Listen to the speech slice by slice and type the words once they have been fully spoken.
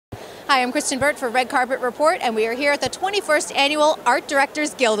Hi, I'm Kristyn Burtt for Red Carpet Report, and we are here at the 21st Annual Art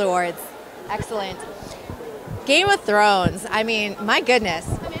Directors Guild Awards. Excellent. Game of Thrones, I mean, my goodness.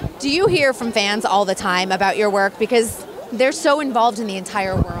 Do you hear from fans all the time about your work? Because they're so involved in the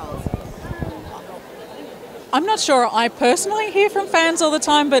entire world. I'm not sure I personally hear from fans all the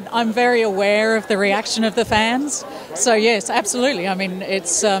time, but I'm very aware of the reaction of the fans. So yes, absolutely. I mean,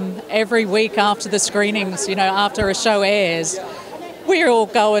 it's every week after the screenings, you know, after a show airs, we all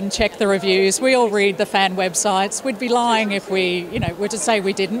go and check the reviews. We all read the fan websites. We'd be lying if we, you know, were to say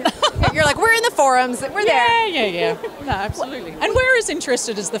we didn't. You're like, we're in the forums. We're there. Yeah. No, absolutely. And we're as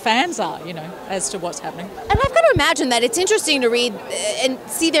interested as the fans are, you know, as to what's happening. And I've got to imagine that it's interesting to read and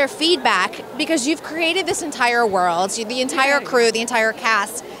see their feedback because you've created this entire world, the entire crew, the entire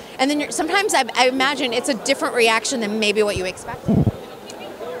cast. And then sometimes I imagine it's a different reaction than maybe what you expected.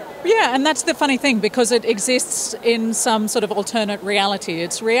 Yeah, and that's the funny thing, because it exists in some sort of alternate reality.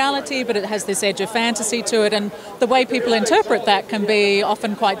 It's reality, but it has this edge of fantasy to it, and the way people interpret that can be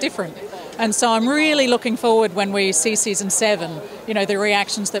often quite different. And so I'm really looking forward when we see season 7, you know, the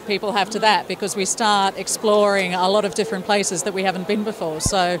reactions that people have to that, because we start exploring a lot of different places that we haven't been before.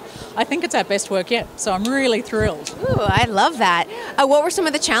 So I think it's our best work yet. So I'm really thrilled. Ooh, I love that. What were some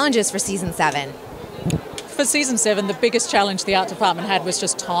of the challenges for season 7? For season 7, the biggest challenge the art department had was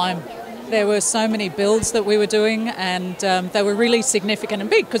just time. There were so many builds that we were doing, and they were really significant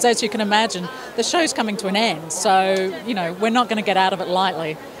and big, because as you can imagine, the show's coming to an end. So, you know, we're not going to get out of it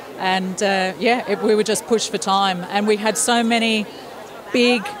lightly. And we were just pushed for time. And we had so many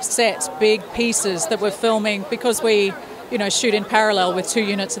big sets, big pieces that we're filming, because we, you know, shoot in parallel with 2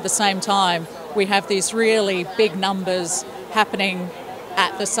 units at the same time. We have these really big numbers happening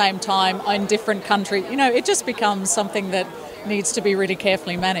at the same time in different countries. You know, it just becomes something that needs to be really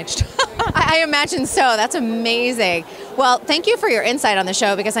carefully managed. I imagine so. That's amazing. Well, thank you for your insight on the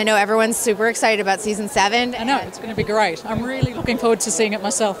show, because I know everyone's super excited about season 7. I know, it's going to be great. I'm really looking forward to seeing it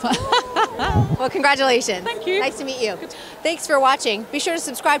myself. Well, congratulations. Thank you. Nice to meet you. Thanks for watching. Be sure to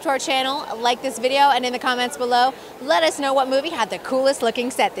subscribe to our channel, like this video, and in the comments below, let us know what movie had the coolest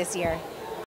looking set this year.